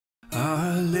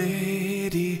Our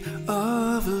Lady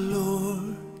of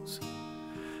Lourdes,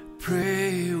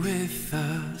 pray with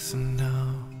us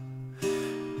now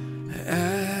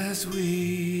as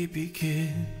we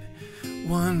begin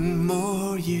one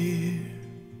more year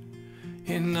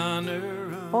in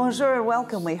honor of... Bonjour and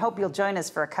welcome. We hope you'll join us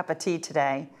for a cup of tea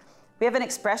today. We have an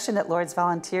expression at Lourdes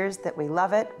Volunteers that we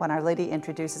love it when Our Lady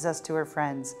introduces us to her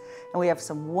friends. And we have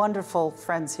some wonderful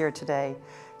friends here today.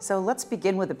 So let's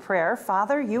begin with a prayer.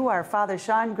 Father, you are Father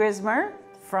Sean Grismer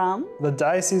from? The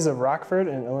Diocese of Rockford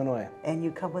in Illinois. And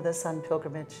you come with us on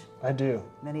pilgrimage? I do.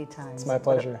 Many times. It's my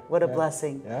pleasure. What a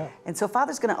blessing. Yeah. And so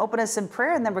Father's going to open us in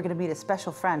prayer, and then we're going to meet a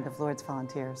special friend of Lourdes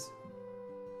Volunteers.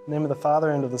 In the name of the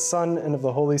Father, and of the Son, and of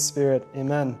the Holy Spirit.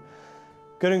 Amen.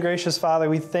 Good and gracious Father,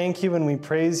 we thank you and we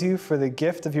praise you for the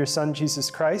gift of your Son, Jesus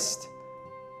Christ,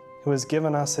 who has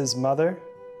given us his mother,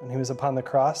 and he was upon the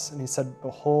cross, and he said,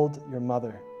 "Behold your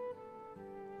mother."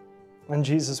 And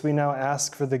Jesus, we now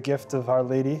ask for the gift of Our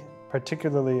Lady,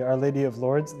 particularly Our Lady of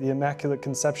Lourdes, the Immaculate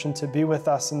Conception, to be with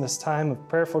us in this time of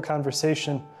prayerful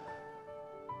conversation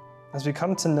as we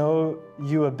come to know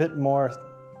you a bit more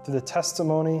through the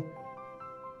testimony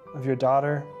of your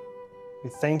daughter. We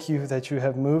thank you that you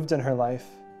have moved in her life.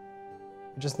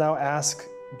 We just now ask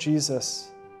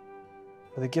Jesus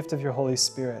for the gift of your Holy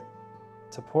Spirit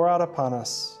to pour out upon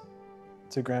us,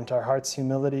 to grant our hearts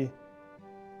humility,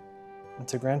 and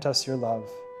to grant us your love.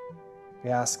 We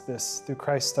ask this through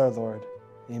Christ our Lord.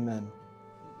 Amen.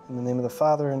 In the name of the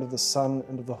Father, and of the Son,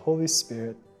 and of the Holy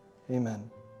Spirit.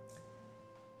 Amen.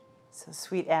 So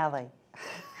sweet Allie.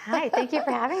 Hi, thank you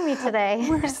for having me today.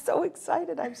 We're so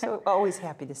excited. I'm so always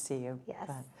happy to see you. Yes,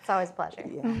 it's always a pleasure.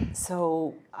 Yeah.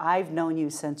 So I've known you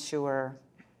since you were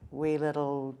wee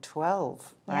little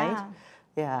 12, right? Yeah.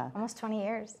 Yeah. Almost 20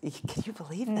 years. Can you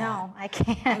believe that? No, I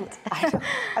can't.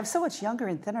 I'm so much younger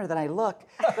and thinner than I look.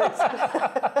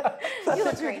 You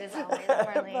look great as always,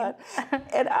 Marlene.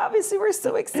 And obviously we're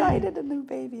so excited, a new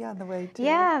baby on the way too.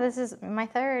 Yeah, this is my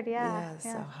third, Yeah,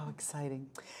 so how exciting.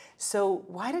 So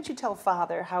why don't you tell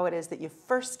Father how it is that you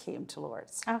first came to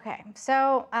Lourdes? Okay,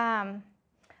 so,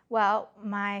 well,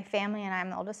 my family and I'm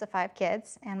the oldest of 5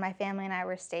 kids, and my family and I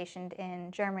were stationed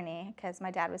in Germany because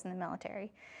my dad was in the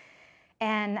military.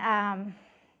 And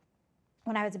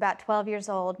when I was about 12 years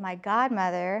old, my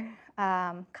godmother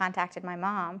contacted my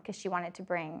mom because she wanted to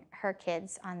bring her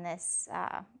kids on this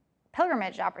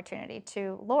pilgrimage opportunity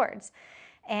to Lourdes.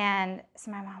 And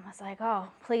so my mom was like, "Oh,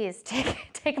 please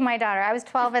take my daughter." I was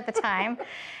 12 at the time,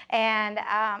 and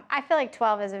I feel like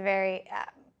 12 is a very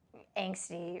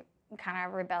angsty, kind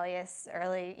of rebellious,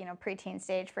 early, preteen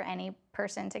stage for any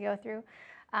person to go through.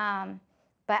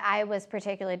 But I was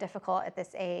particularly difficult at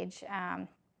this age. There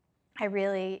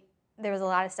was a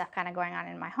lot of stuff kind of going on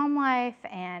in my home life,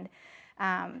 and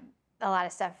a lot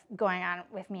of stuff going on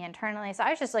with me internally. So I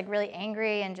was just like really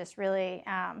angry and just really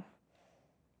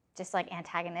just like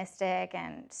antagonistic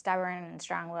and stubborn and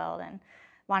strong-willed, and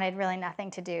wanted really nothing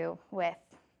to do with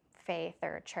faith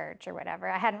or church or whatever.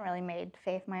 I hadn't really made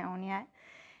faith my own yet.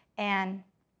 And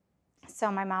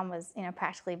so my mom was,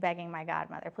 practically begging my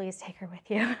godmother, "Please take her with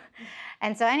you."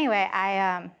 And so anyway,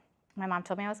 my mom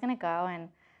told me I was going to go, and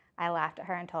I laughed at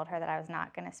her and told her that I was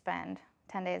not going to spend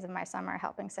 10 days of my summer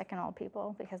helping sick and old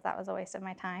people because that was a waste of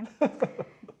my time.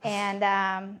 And,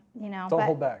 Don't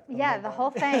hold back. The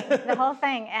whole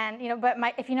thing. And, but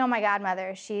if you know my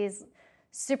godmother, she's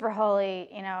super holy,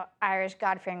 Irish,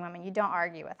 God-fearing woman. You don't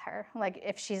argue with her. Like,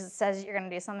 if she says you're going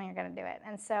to do something, you're going to do it.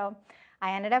 And so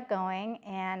I ended up going,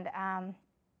 and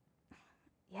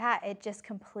it just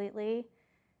completely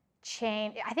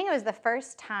changed. I think it was the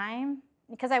first time,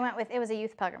 because it was a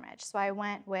youth pilgrimage, so I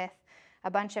went with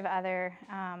a bunch of other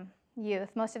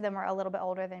youth. Most of them were a little bit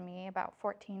older than me, about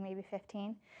 14, maybe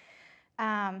 15.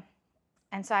 And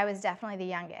so I was definitely the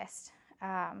youngest,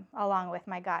 along with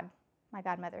my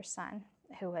godmother's son,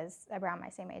 who was around my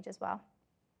same age as well.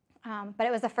 But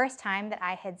it was the first time that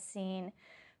I had seen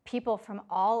people from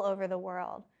all over the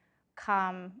world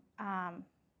come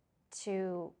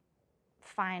to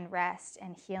find rest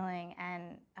and healing,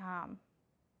 and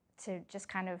to just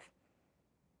kind of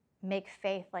make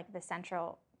faith like the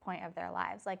central point of their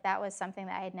lives. Like, that was something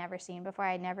that I had never seen before.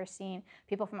 I had never seen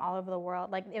people from all over the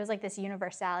world. Like, it was like this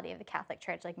universality of the Catholic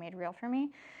Church, like, made real for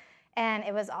me. And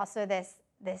it was also this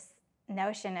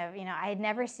notion of, I had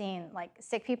never seen like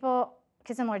sick people,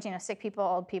 because in Lourdes, sick people,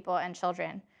 old people, and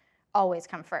children always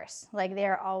come first. Like,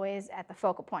 they're always at the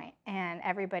focal point, and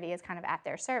everybody is kind of at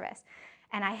their service.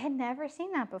 And I had never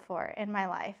seen that before in my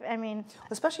life. I mean,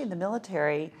 Especially in the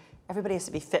military, everybody has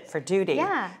to be fit for duty.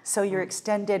 Yeah. So your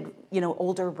extended,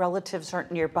 older relatives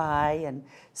aren't nearby, and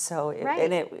so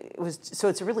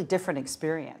it's a really different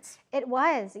experience. it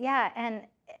was, yeah. And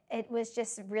it was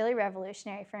just really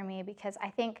revolutionary for me because I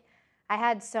think I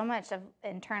had so much of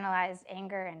internalized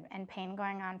anger and pain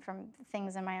going on from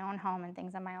things in my own home and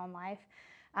things in my own life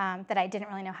that I didn't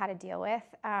really know how to deal with.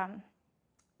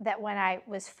 That when I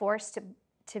was forced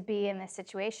to be in this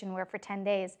situation where for 10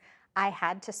 days I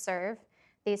had to serve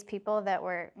these people that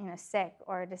were sick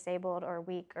or disabled or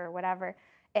weak or whatever,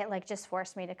 it like just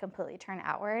forced me to completely turn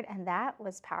outward, and that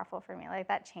was powerful for me. Like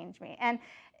that changed me. And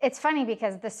it's funny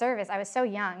because the service, I was so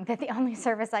young that the only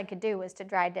service I could do was to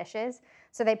dry dishes.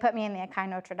 So they put me in the École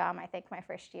Notre Dame, I think, my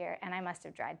first year, and I must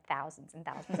have dried thousands and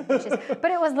thousands of dishes.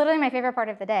 But it was literally my favorite part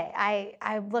of the day.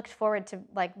 I looked forward to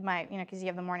like my, because you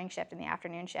have the morning shift and the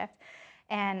afternoon shift,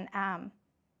 and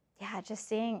just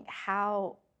seeing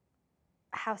how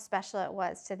special it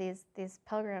was to these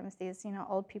pilgrims, these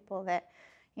old people that.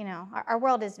 Our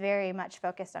world is very much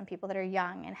focused on people that are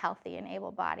young and healthy and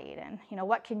able-bodied, and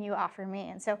what can you offer me?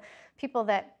 And so people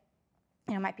that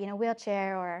might be in a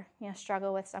wheelchair or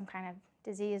struggle with some kind of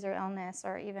disease or illness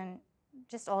or even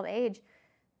just old age,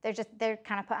 they're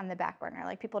kind of put on the back burner.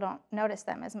 Like people don't notice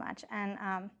them as much, and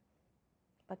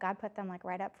but God put them like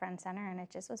right up front and center, and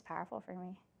it just was powerful for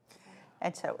me.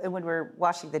 And so when we're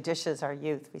washing the dishes, our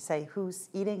youth, we say, who's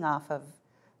eating off of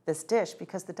this dish?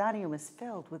 Because the dining room is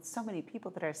filled with so many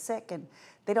people that are sick and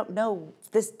they don't know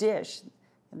this dish.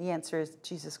 And the answer is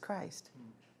Jesus Christ.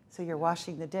 So you're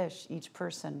washing the dish. Each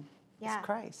person is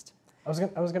Christ. I was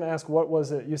going to ask, what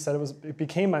was it? You said it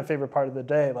became my favorite part of the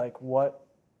day. Like what?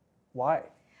 Why?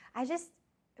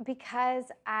 Because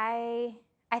I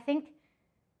think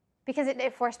because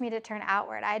it forced me to turn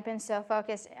outward. I had been so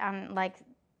focused on like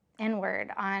inward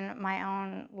on my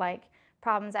own like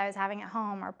problems I was having at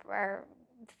home or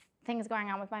things going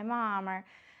on with my mom, or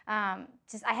I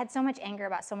had so much anger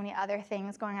about so many other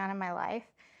things going on in my life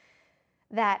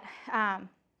that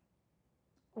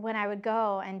when I would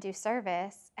go and do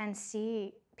service and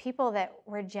see people that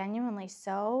were genuinely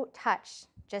so touched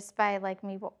just by like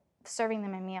me serving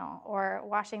them a meal or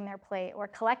washing their plate or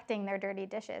collecting their dirty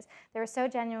dishes, they were so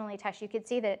genuinely touched. You could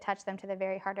see that it touched them to the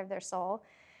very heart of their soul,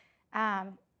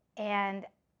 and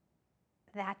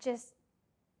that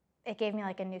it gave me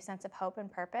like a new sense of hope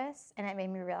and purpose, and it made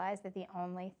me realize that the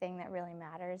only thing that really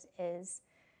matters is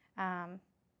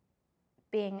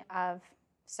being of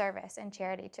service and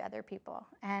charity to other people.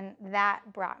 And that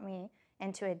brought me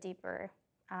into a deeper,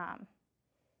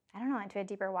 into a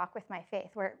deeper walk with my faith,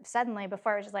 where suddenly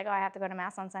before it was just like, oh, I have to go to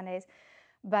Mass on Sundays.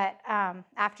 But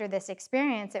after this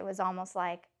experience, it was almost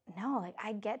like, no, like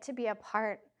I get to be a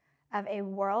part of a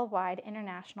worldwide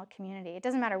international community. It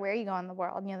doesn't matter where you go in the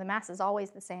world. The Mass is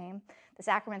always the same. The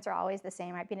sacraments are always the same.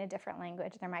 It might be in a different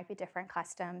language. There might be different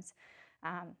customs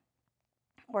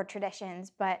or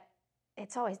traditions, but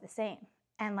it's always the same.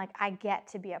 And like I get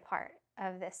to be a part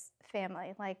of this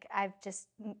family. Like I've just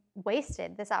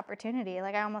wasted this opportunity.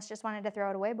 Like I almost just wanted to throw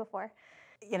it away before.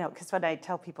 Because when I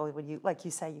tell people, when you, like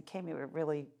you say, you came, you were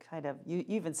really kind of, you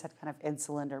even said kind of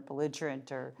insolent or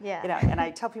belligerent or, and I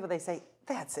tell people, they say,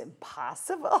 that's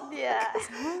impossible. Yeah.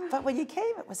 But when you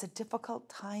came, it was a difficult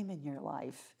time in your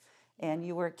life and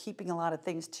you were keeping a lot of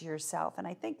things to yourself. And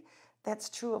I think that's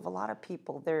true of a lot of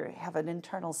people. They have an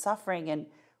internal suffering and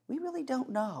we really don't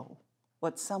know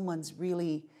what someone's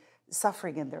really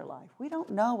suffering in their life. We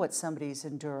don't know what somebody's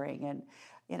enduring. And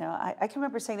I can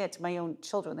remember saying that to my own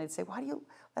children. They'd say, why do you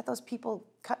let those people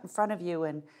cut in front of you?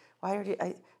 And why are you,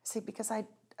 I say, because I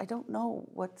don't know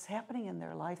what's happening in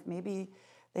their life. Maybe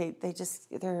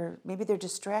maybe they're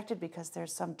distracted because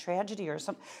there's some tragedy or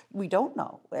some, we don't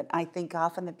know. And I think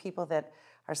often the people that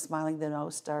are smiling the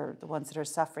most are the ones that are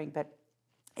suffering. But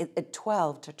at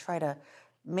 12, to try to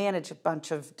manage a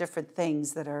bunch of different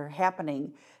things that are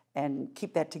happening and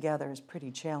keep that together is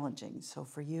pretty challenging. So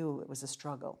for you, it was a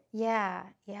struggle. Yeah.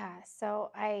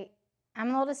 So I'm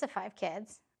the oldest of 5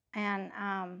 kids, and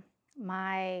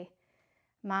my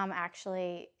mom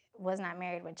actually was not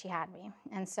married when she had me.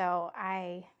 And so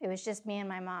it was just me and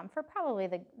my mom for probably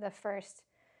the first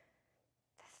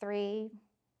 3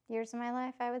 years of my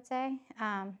life, I would say.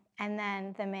 And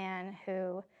then the man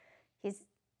who,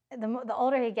 the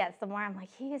older he gets, the more I'm like,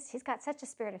 he's got such a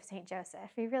spirit of St. Joseph.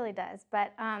 He really does.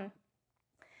 But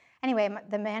anyway,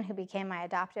 the man who became my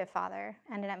adoptive father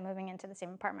ended up moving into the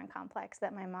same apartment complex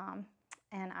that my mom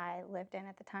and I lived in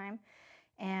at the time.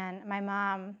 And my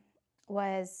mom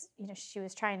was, she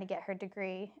was trying to get her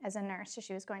degree as a nurse, so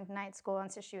she was going to night school, and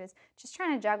so she was just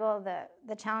trying to juggle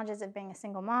the challenges of being a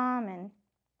single mom and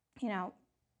you know,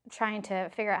 trying to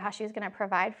figure out how she was going to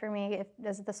provide for me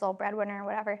as the sole breadwinner or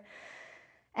whatever.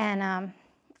 And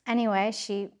anyway,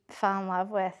 she fell in love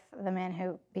with the man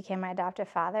who became my adoptive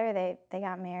father. They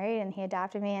got married, and he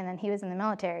adopted me, and then he was in the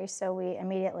military, so we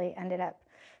immediately ended up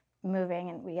moving,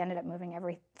 and we ended up moving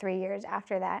every 3 years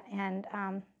after that, and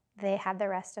they had the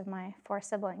rest of my 4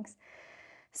 siblings.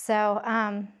 So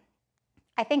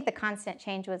I think the constant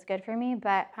change was good for me,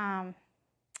 but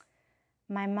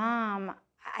my mom,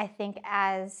 I think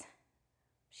as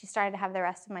she started to have the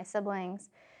rest of my siblings,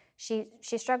 she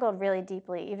struggled really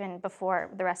deeply, even before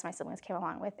the rest of my siblings came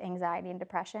along, with anxiety and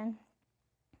depression.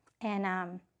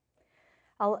 And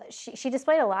she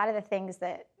displayed a lot of the things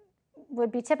that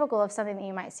would be typical of something that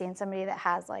you might see in somebody that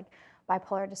has like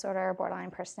bipolar disorder or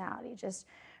borderline personality, just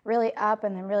really up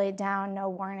and then really down, no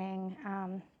warning.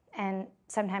 And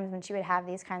sometimes when she would have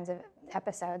these kinds of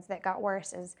episodes that got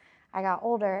worse as I got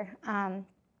older,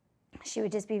 she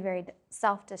would just be very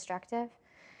self-destructive.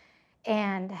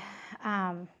 And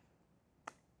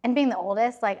being the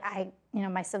oldest, like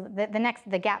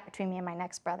the gap between me and my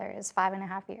next brother is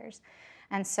 5.5 years.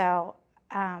 And so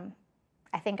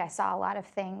I think I saw a lot of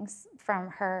things from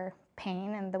her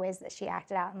pain and the ways that she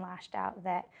acted out and lashed out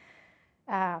that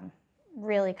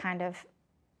really kind of,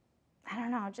 I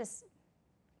don't know, just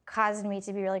caused me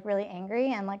to be like really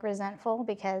angry and like resentful,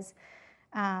 because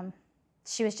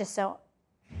she was just so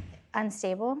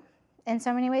unstable in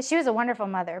so many ways. She was a wonderful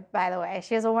mother, by the way.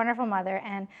 She was a wonderful mother,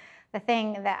 and the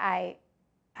thing that I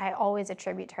always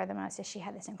attribute to her the most is she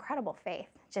had this incredible faith,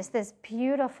 just this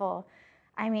beautiful,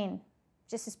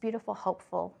 just this beautiful,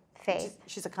 hopeful faith.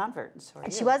 She's a convert, and so are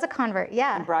you. She was a convert,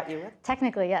 yeah. And brought you with?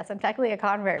 Technically, yes. I'm technically a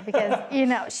convert because,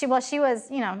 she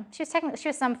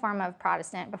was some form of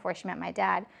Protestant before she met my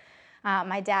dad.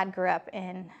 My dad grew up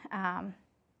in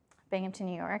Binghamton,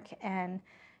 New York, and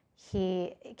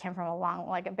he came from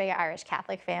a big Irish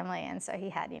Catholic family, and so he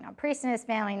had, priests in his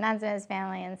family, nuns in his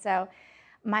family, and so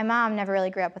my mom never really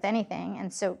grew up with anything,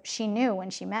 and so she knew when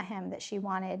she met him that she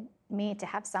wanted me to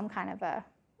have some kind of a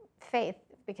faith,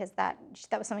 because that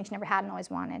was something she never had and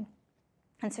always wanted.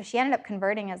 And so she ended up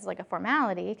converting as like a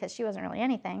formality, because she wasn't really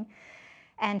anything,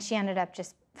 and she ended up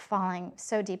just falling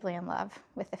so deeply in love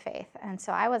with the faith. And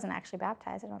so I wasn't actually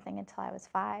baptized, I don't think, until I was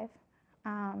 5.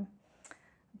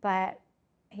 But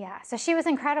yeah, so she was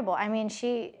incredible.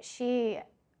 She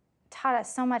taught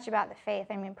us so much about the faith.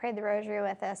 Prayed the rosary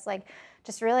with us, like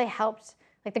just really helped.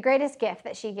 Like the greatest gift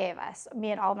that she gave us,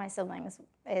 me and all my siblings,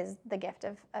 is the gift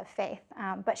of faith.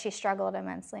 But she struggled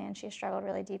immensely, and she struggled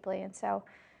really deeply. And so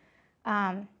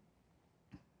that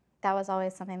was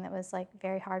always something that was like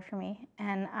very hard for me.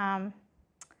 And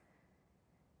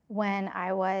when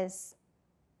I was,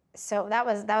 so that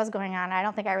was going on. I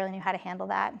don't think I really knew how to handle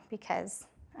that, because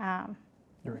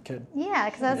you were a kid. Yeah,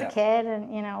 because I was a kid,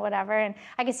 and whatever. And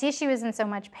I could see she was in so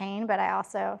much pain, but I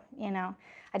also, I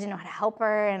didn't know how to help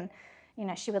her, and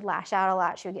she would lash out a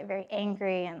lot. She would get very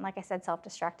angry, and like I said,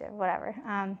 self-destructive, whatever.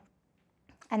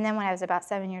 And then when I was about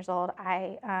 7 years old,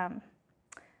 I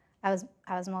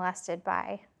was molested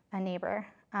by a neighbor,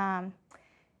 and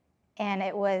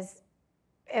it was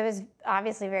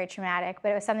obviously very traumatic,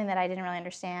 but it was something that I didn't really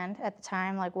understand at the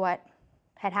time, like what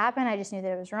had happened. I just knew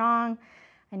that it was wrong.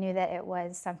 I knew that it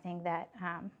was something that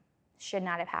should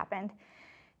not have happened.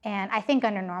 And I think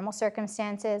under normal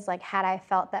circumstances, like had I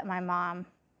felt that my mom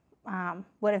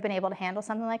would have been able to handle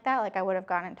something like that, like I would have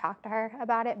gone and talked to her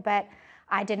about it, but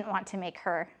I didn't want to make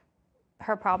her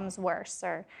problems worse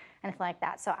or anything like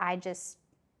that. So I just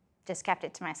kept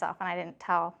it to myself, and I didn't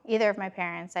tell either of my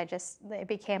parents. It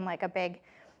became like a big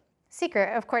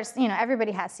secret. Of course,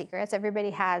 everybody has secrets.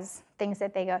 Everybody has things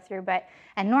that they go through,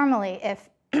 and normally if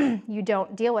you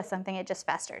don't deal with something, it just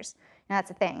festers. And that's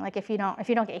the thing. Like if you don't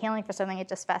get healing for something, it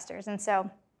just festers. And so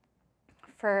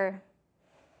for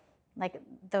like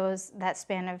that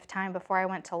span of time before I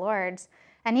went to Lourdes,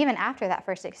 and even after that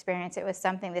first experience, it was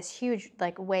something, this huge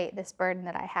like weight, this burden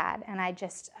that I had, and I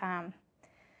just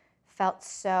felt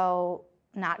so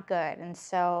not good and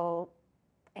so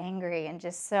angry and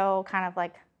just so kind of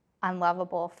like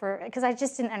unlovable because I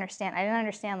just didn't understand. I didn't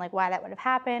understand like why that would have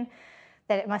happened,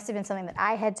 that it must have been something that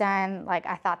I had done. Like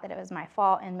I thought that it was my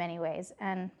fault in many ways,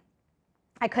 and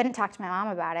I couldn't talk to my mom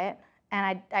about it,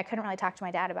 and I couldn't really talk to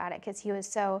my dad about it because he was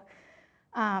so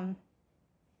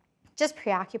just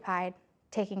preoccupied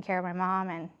taking care of my mom,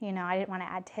 and I didn't want to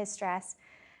add to his stress.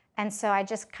 And so I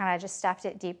just kind of stuffed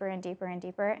it deeper and deeper and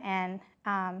deeper. And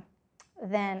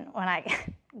then when I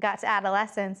got to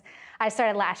adolescence, I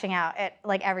started lashing out at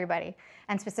like everybody,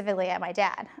 and specifically at my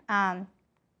dad. And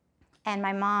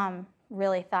my mom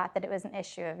really thought that it was an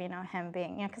issue of, him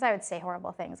being, because I would say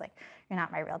horrible things like, you're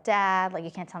not my real dad, like,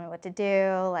 you can't tell me what to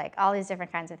do, like, all these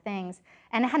different kinds of things.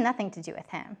 And it had nothing to do with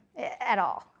him at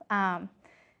all.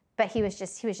 But he was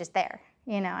just there,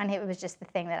 and it was just the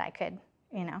thing that I could,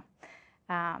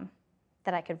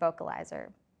 that I could vocalize or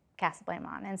cast blame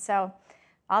on. And so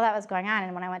all that was going on.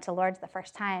 And when I went to Lourdes the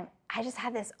first time, I just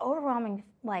had this overwhelming,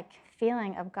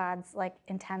 feeling of God's,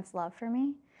 intense love for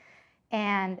me.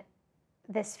 And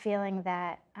this feeling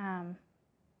that,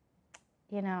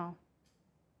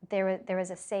 there was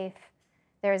a safe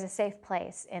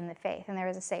place in the faith, and there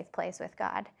was a safe place with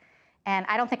God. And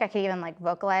I don't think I could even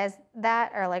vocalize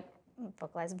that or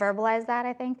verbalize that,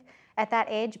 I think, at that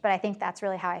age. But I think that's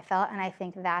really how I felt. And I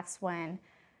think that's when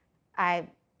I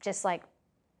just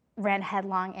ran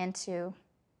headlong into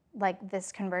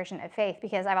this conversion of faith,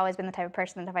 because I've always been the type of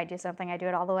person that if I do something, I do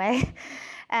it all the way.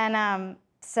 And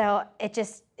so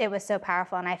it was so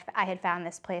powerful. And I had found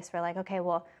this place where okay,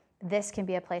 well, this can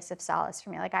be a place of solace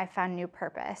for me. I found new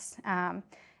purpose.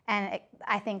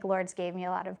 I think Lourdes gave me a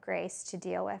lot of grace to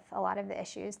deal with a lot of the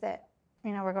issues that,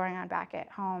 were going on back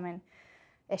at home, and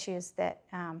issues that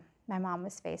my mom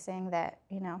was facing that,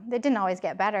 they didn't always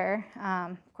get better.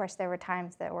 Of course, there were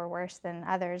times that were worse than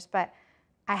others, but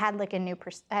I had a new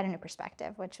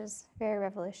perspective, which was very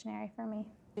revolutionary for me.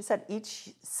 You said each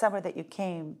summer that you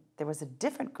came, there was a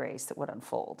different grace that would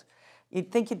unfold.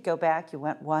 You'd think you'd go back, you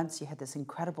went once, you had this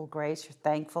incredible grace, you're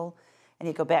thankful, and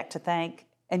you go back to thank,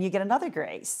 and you get another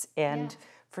grace. And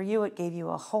for you, it gave you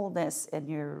a wholeness in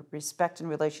your respect and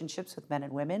relationships with men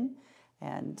and women,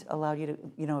 and allowed you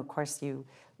to, of course, you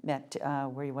met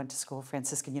where you went to school,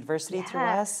 Franciscan University through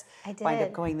us. I did. Wind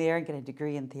up going there and get a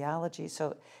degree in theology.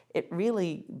 So it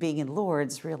really, being in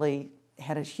Lourdes, really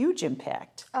had a huge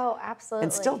impact. Oh, absolutely.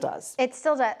 And still does. It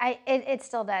still does. It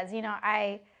still does.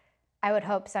 I would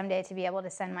hope someday to be able to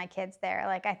send my kids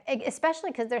there. Especially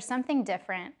because there's something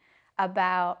different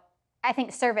about, I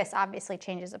think service obviously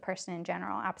changes a person in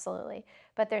general, absolutely.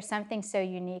 But there's something so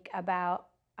unique about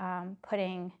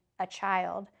putting a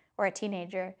child or a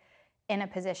teenager in a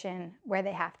position where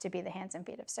they have to be the hands and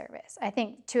feet of service. I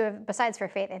think besides for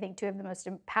faith, I think two of the most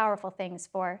powerful things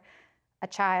for a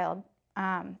child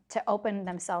to open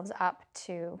themselves up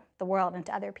to the world and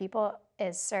to other people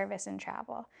is service and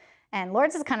travel. And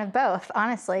Lourdes is kind of both,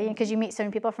 honestly, because you meet so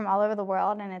many people from all over the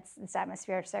world, and it's this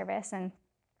atmosphere of service. And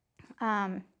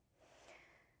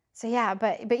so yeah,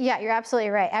 but yeah, you're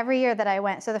absolutely right. Every year that I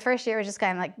went, so the first year was just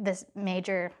kind of this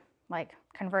major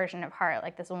conversion of heart,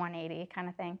 this 180 kind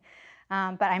of thing.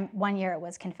 But one year it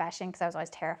was confession, because I was always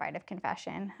terrified of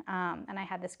confession. And I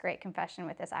had this great confession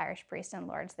with this Irish priest in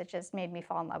Lourdes that just made me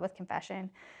fall in love with confession.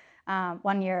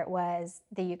 One year it was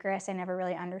the Eucharist. I never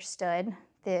really understood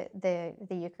the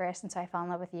Eucharist, and so I fell in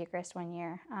love with the Eucharist one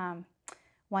year.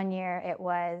 One year it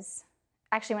was,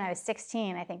 actually when I was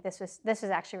 16, I think this was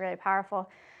actually really powerful.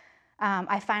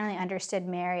 I finally understood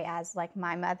Mary as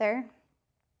my mother.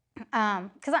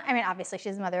 Because obviously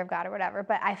she's the mother of God or whatever,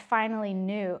 but I finally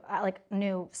knew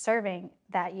serving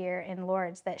that year in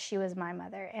Lourdes that she was my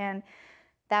mother. And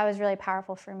that was really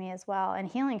powerful for me as well, and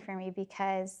healing for me,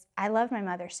 because I loved my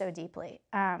mother so deeply.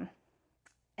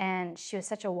 And she was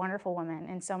such a wonderful woman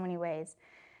in so many ways,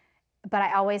 but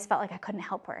I always felt like I couldn't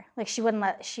help her. She wouldn't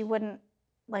let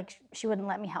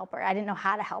me help her. I didn't know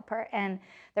how to help her. And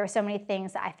there were so many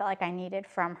things that I felt like I needed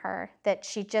from her that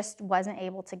she just wasn't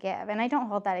able to give. And I don't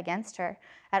hold that against her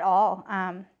at all,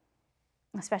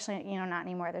 especially, not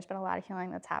anymore. There's been a lot of healing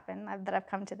that's happened that I've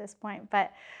come to this point.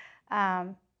 But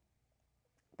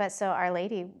so Our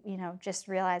Lady, just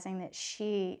realizing that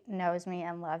she knows me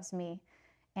and loves me,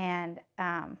 and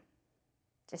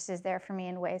just is there for me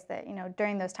in ways that,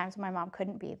 during those times when my mom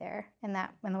couldn't be there in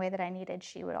the way that I needed,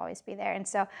 she would always be there. And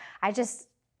so I just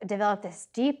developed this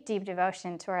deep, deep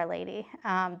devotion to Our Lady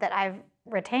that I've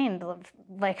retained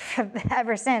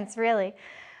ever since, really.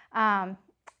 And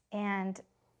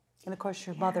of course,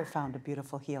 your mother found a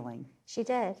beautiful healing. She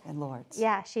did. In Lourdes.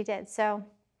 Yeah, she did. So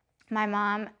my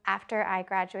mom, after I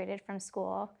graduated from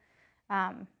school,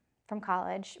 from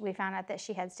college, we found out that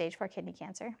she had stage 4 kidney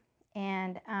cancer.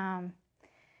 And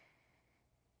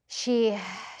she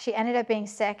ended up being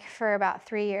sick for about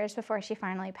 3 years before she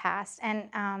finally passed. And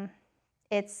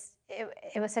it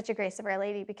was such a grace of Our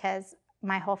Lady, because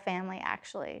my whole family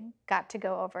actually got to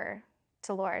go over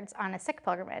to Lourdes on a sick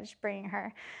pilgrimage, bringing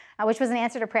her, which was an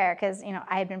answer to prayer, because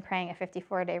I had been praying a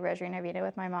 54-day Rosary Novena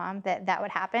with my mom that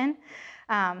would happen,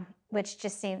 which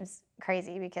just seems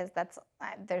crazy, because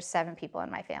there's 7 people in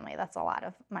my family. That's a lot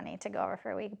of money to go over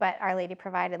for a week. But Our Lady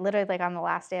provided, literally on the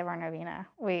last day of our novena,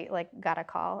 we got a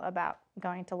call about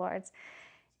going to Lourdes,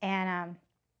 and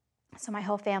So my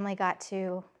whole family got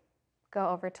to go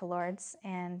over to Lourdes,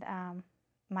 and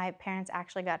my parents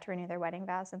actually got to renew their wedding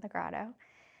vows in the Grotto.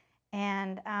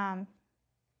 And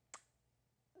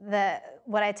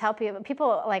what I tell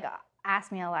people like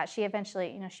ask me a lot. She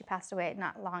eventually, she passed away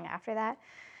not long after that.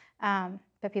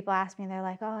 But people ask me, they're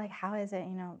like, oh, like, how is it,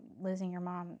 losing your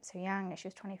mom so young? She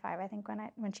was 25, I think,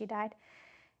 when she died.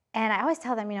 And I always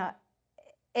tell them,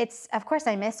 it's, of course,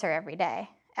 I miss her every day,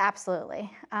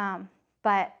 absolutely.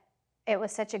 But it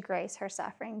was such a grace, her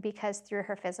suffering, because through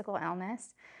her physical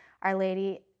illness, Our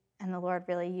Lady and the Lord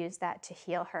really used that to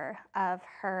heal her of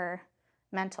her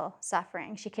mental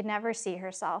suffering. She could never see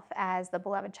herself as the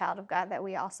beloved child of God that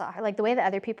we all saw her. Like the way that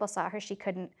other people saw her, she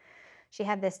couldn't. She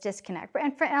had this disconnect.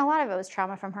 And a lot of it was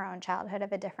trauma from her own childhood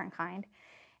of a different kind.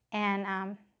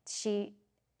 And she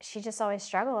just always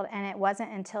struggled. And it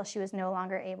wasn't until she was no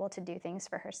longer able to do things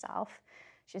for herself.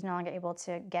 She was no longer able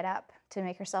to get up to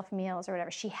make herself meals or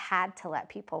whatever. She had to let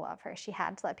people love her. She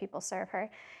had to let people serve her.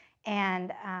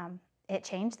 And it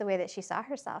changed the way that she saw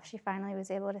herself. She finally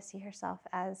was able to see herself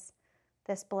as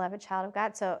this beloved child of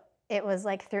God. So it was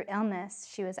like through illness,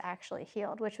 she was actually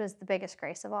healed, which was the biggest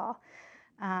grace of all.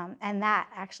 And that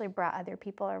actually brought other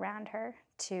people around her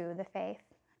to the faith.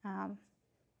 So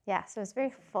it was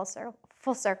very full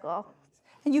circle.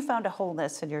 And you found a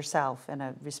wholeness in yourself and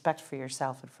a respect for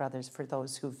yourself and for others, for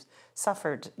those who've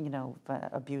suffered,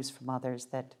 abuse from others,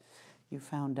 that you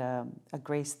found a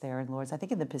grace there in Lourdes, I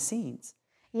think in the Piscines.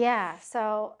 Yeah,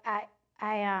 so I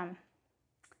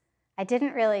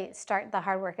didn't really start the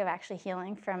hard work of actually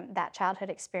healing from that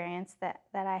childhood experience that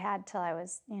I had till I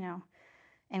was,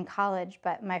 in college.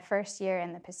 But my first year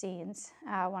in the Piscines,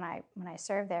 when I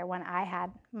served there, when I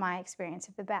had my experience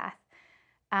of the bath,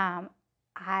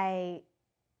 I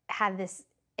had this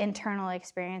internal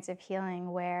experience of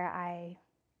healing where I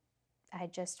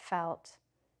just felt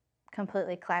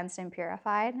completely cleansed and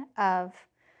purified of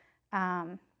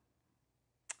that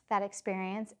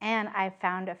experience, and I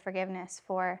found a forgiveness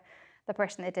for the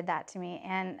person that did that to me.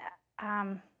 And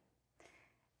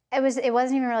it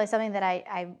wasn't even really something that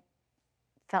I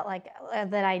felt like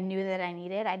that I knew that I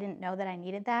needed. I didn't know that I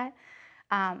needed that,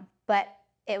 but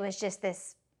it was just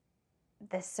this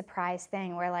surprise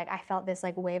thing where like I felt this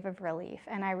like wave of relief,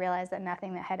 and I realized that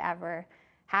nothing that had ever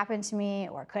happened to me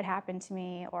or could happen to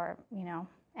me or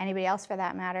anybody else for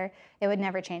that matter, it would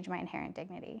never change my inherent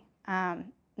dignity.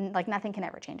 Like nothing can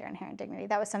ever change our inherent dignity.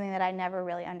 That was something that I never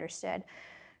really understood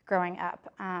growing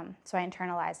up. So I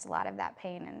internalized a lot of that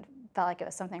pain and felt like it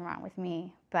was something wrong with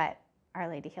me, but Our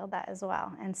Lady healed that as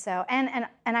well. And so, and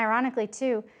ironically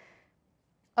too,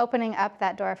 opening up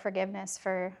that door of forgiveness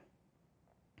for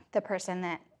the person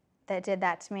that did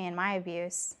that to me in my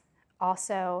abuse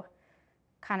also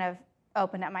kind of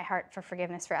opened up my heart for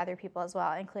forgiveness for other people as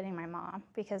well, including my mom,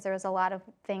 because there was a lot of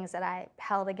things that I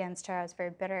held against her. I was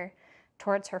very bitter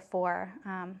towards her for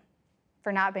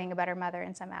not being a better mother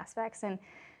in some aspects. And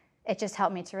it just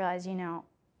helped me to realize,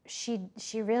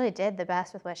 she really did the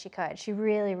best with what she could. She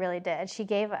really, really did. She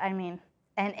gave, and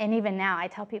even now I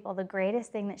tell people the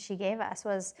greatest thing that she gave us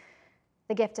was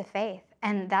the gift of faith.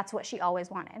 And that's what she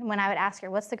always wanted. When I would ask her,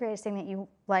 what's the greatest thing that you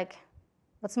like,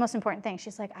 what's the most important thing?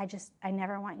 She's like, I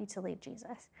never want you to leave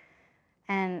Jesus.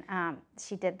 And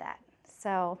she did that.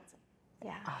 So,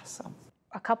 yeah. Awesome.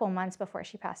 A couple months before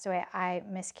she passed away, I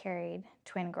miscarried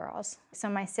twin girls. So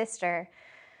my sister,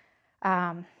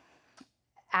 after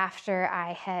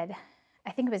I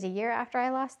think it was a year after I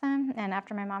lost them, and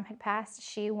after my mom had passed,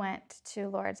 she went to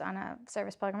Lourdes on a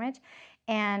service pilgrimage,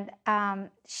 and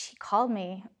she called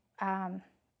me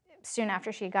soon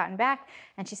after she had gotten back,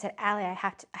 and she said, Allie, I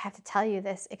have to tell you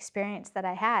this experience that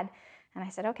I had. And I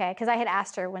said, okay, because I had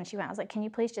asked her when she went, I was like, can you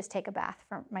please just take a bath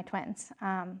for my twins?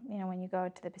 When you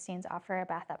go to the Piscines, offer a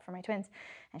bath up for my twins.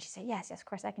 And she said, yes, of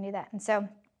course I can do that. And so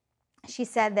she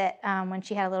said that when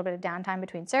she had a little bit of downtime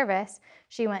between service,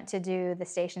 she went to do the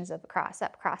Stations of the Cross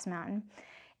up Cross Mountain.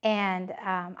 And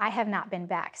I have not been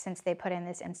back since they put in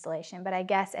this installation, but I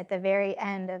guess at the very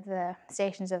end of the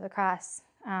Stations of the Cross,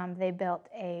 they built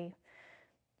a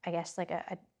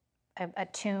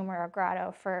tomb or a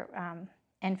grotto for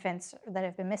infants that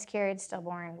have been miscarried,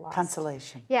 stillborn, lost.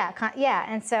 Consolation. Yeah,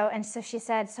 and so she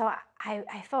said, so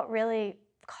I felt really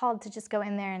called to just go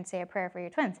in there and say a prayer for your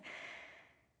twins.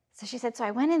 So she said, so I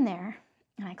went in there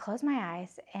and I closed my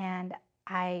eyes and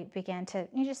I began to,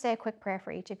 you just say a quick prayer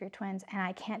for each of your twins, and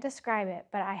I can't describe it,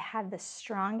 but I had the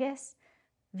strongest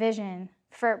vision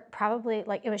for probably,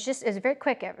 it was very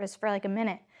quick, it was for like a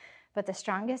minute, but the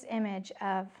strongest image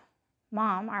of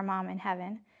Mom, our mom in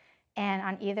heaven, and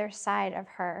on either side of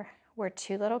her were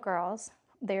two little girls,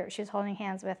 she was holding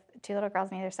hands with 2 little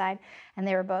girls on either side, and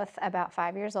they were both about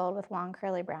 5 years old with long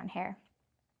curly brown hair.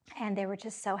 And they were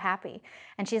just so happy.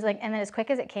 And she's like, and then as quick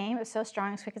as it came, it was so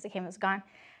strong, as quick as it came, it was gone.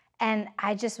 And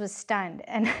I just was stunned.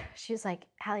 And she was like,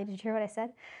 Allie, did you hear what I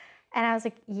said? And I was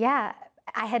like, yeah.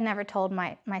 I had never told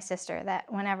my sister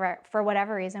that whenever, for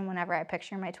whatever reason, whenever I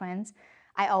picture my twins,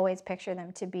 I always picture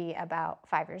them to be about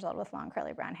 5 years old with long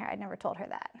curly brown hair. I'd never told her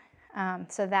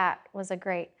that. So that was a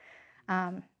great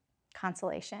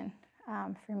consolation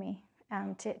for me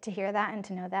to hear that and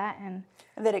to know that. And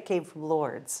then it came from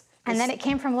Lourdes. And then it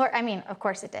came from Lourdes. I mean, of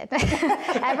course it did.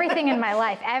 Everything in my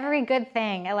life, every good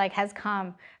thing, has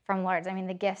come from Lourdes. I mean,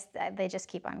 the gifts, they just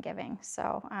keep on giving.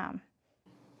 So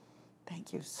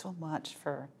thank you so much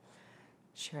for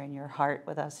sharing your heart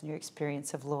with us and your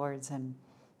experience of Lourdes, and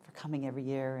for coming every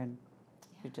year. And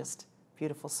you're just a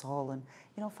beautiful soul. And,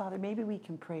 Father, maybe we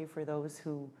can pray for those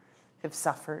who have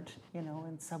suffered,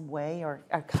 in some way, or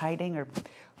are hiding or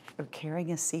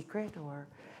carrying a secret,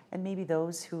 and maybe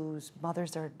those whose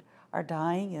mothers are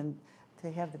dying and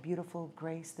they have the beautiful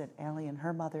grace that Allie and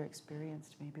her mother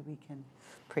experienced. Maybe we can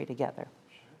pray together.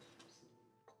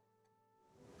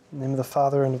 In the name of the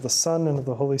Father, and of the Son, and of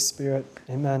the Holy Spirit.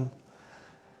 Amen.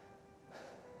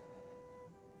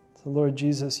 So, Lord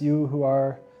Jesus, you who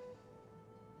are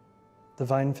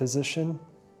divine physician,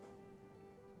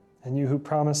 and you who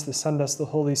promised to send us the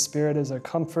Holy Spirit as our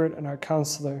comfort and our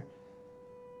counselor,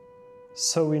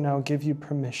 so we now give you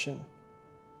permission.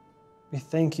 We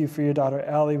thank you for your daughter,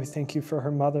 Allie. We thank you for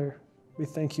her mother. We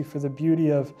thank you for the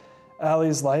beauty of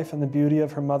Allie's life and the beauty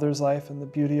of her mother's life and the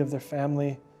beauty of their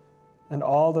family and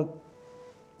all that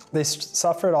they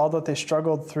suffered, all that they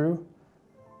struggled through.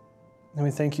 And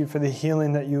we thank you for the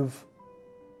healing that you've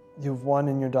won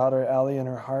in your daughter, Allie, in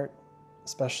her heart,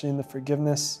 especially in the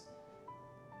forgiveness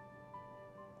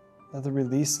of the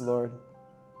release, Lord.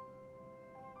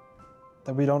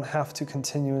 That we don't have to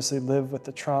continuously live with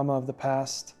the trauma of the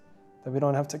past, that we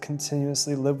don't have to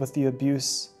continuously live with the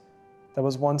abuse that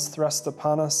was once thrust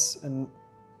upon us, and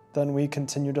then we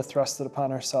continue to thrust it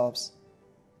upon ourselves.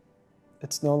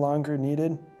 It's no longer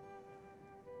needed.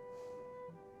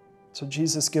 So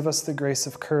Jesus, give us the grace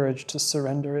of courage to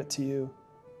surrender it to you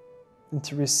and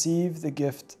to receive the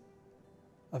gift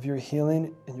of your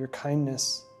healing and your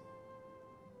kindness.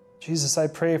 Jesus, I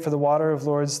pray for the water of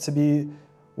Lourdes to be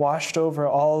washed over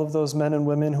all of those men and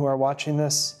women who are watching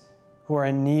this, who are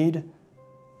in need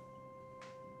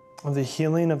of the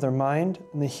healing of their mind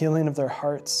and the healing of their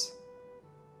hearts.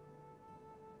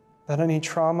 That any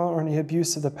trauma or any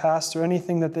abuse of the past or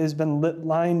anything that has been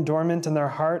lying dormant in their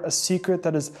heart, a secret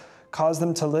that has caused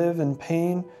them to live in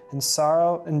pain and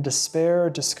sorrow and despair or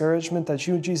discouragement, that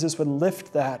you, Jesus, would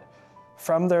lift that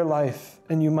from their life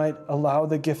and you might allow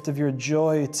the gift of your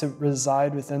joy to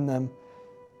reside within them.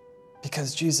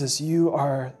 Because, Jesus, you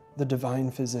are the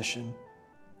divine physician.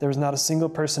 There is not a single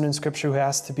person in Scripture who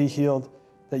asked to be healed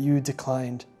that you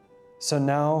declined. So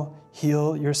now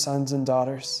heal your sons and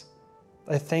daughters.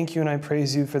 I thank you and I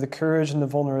praise you for the courage and the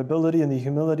vulnerability and the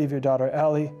humility of your daughter,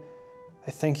 Allie.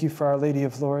 I thank you for Our Lady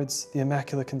of Lourdes, the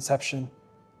Immaculate Conception.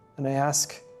 And I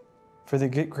ask for the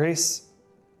grace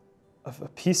of a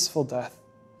peaceful death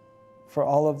for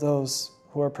all of those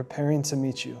who are preparing to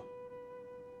meet you.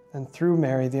 And through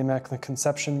Mary, the Immaculate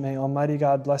Conception, may Almighty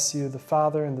God bless you, the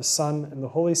Father and the Son and the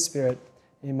Holy Spirit.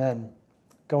 Amen.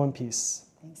 Go in peace.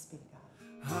 Thanks be to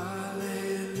God.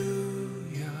 Hallelujah.